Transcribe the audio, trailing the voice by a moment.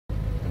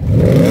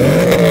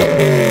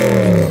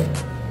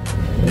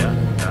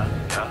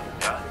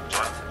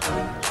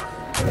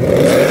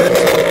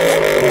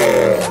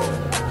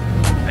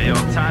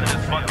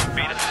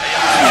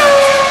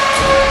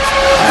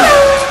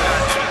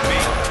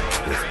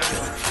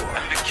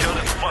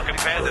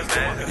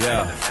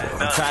Yeah,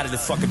 I'm tired of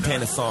this fucking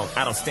panic song.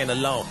 I don't stand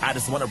alone. I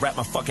just wanna wrap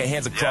my fucking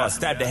hands across,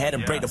 stab the head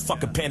and break the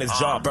fucking panic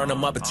jaw, burn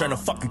them up and turn the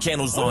fucking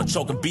candles on,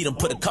 choke and beat them,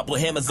 put a couple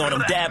of hammers on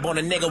them, dab on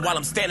a nigga while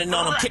I'm standing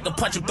on him, kick him,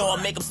 punch him, throw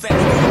him, make him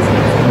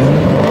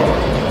stand.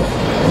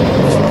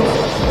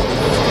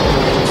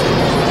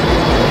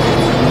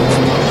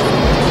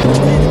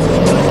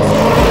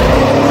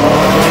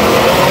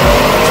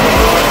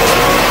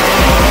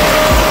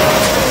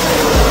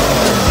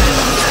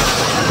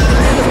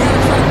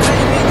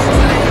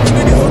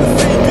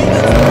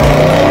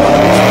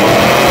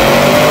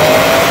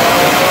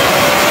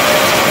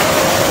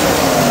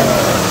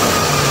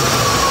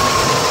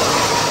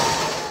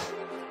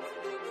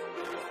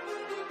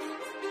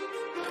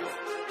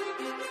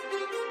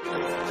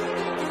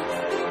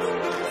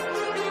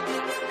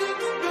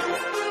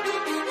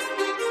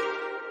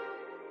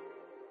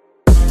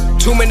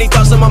 Too many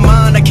thoughts on my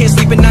mind, I can't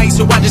sleep at night,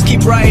 so I just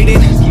keep writing.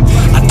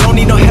 I don't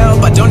need no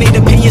help, I don't need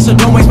opinions, so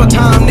don't waste my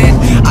time then.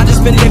 I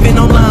just been living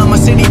online, my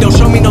city don't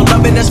show me no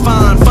love and that's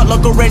fine. Fuck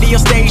local radio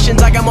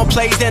stations, I got more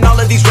plays than all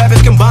of these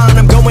rappers combined.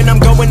 I'm going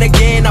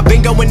again, I've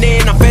been going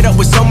in, I'm fed up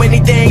with so many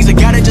things, I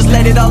gotta just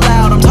let it all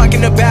out. I'm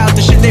talking about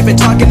the shit they've been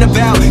talking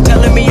about,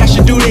 telling me I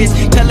should do this,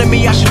 telling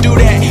me I should do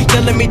that,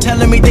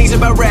 telling me things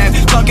about rap,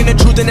 talking the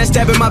truth and then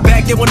stabbing my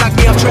back, they will knock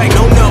me off track.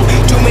 No,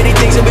 too many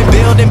things have been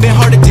building, been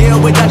hard to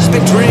deal with, I just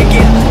been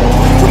drinking.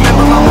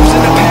 Remember my moves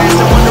in the past,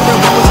 I'm wondering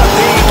what was I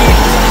thinking.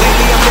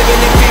 Lately I'm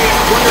living in fear,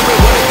 wondering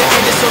what if the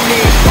end is so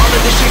near. All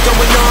of this shit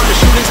going on, the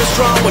shootings are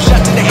strong, one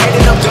shot to the head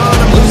and I'm done.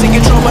 I'm losing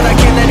control but I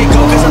can't let it go,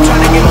 cause I'm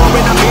trying to get more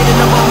and I'm in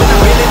the moment.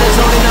 I've been in the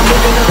zone and I'm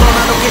moving alone,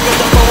 I don't pick up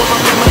the phone with my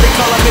family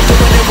call. I've been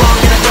doing it wrong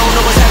and I don't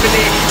know what's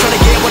happening, trying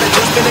to get what I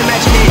just been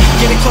imagining,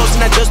 getting close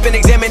and I just been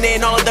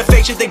examining all of the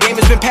fake shit the game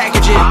has been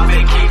packaging. I've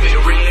been keeping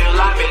it real,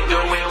 I've been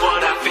doing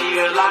what I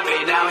feel, I've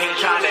been out here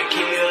trying to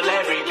kill.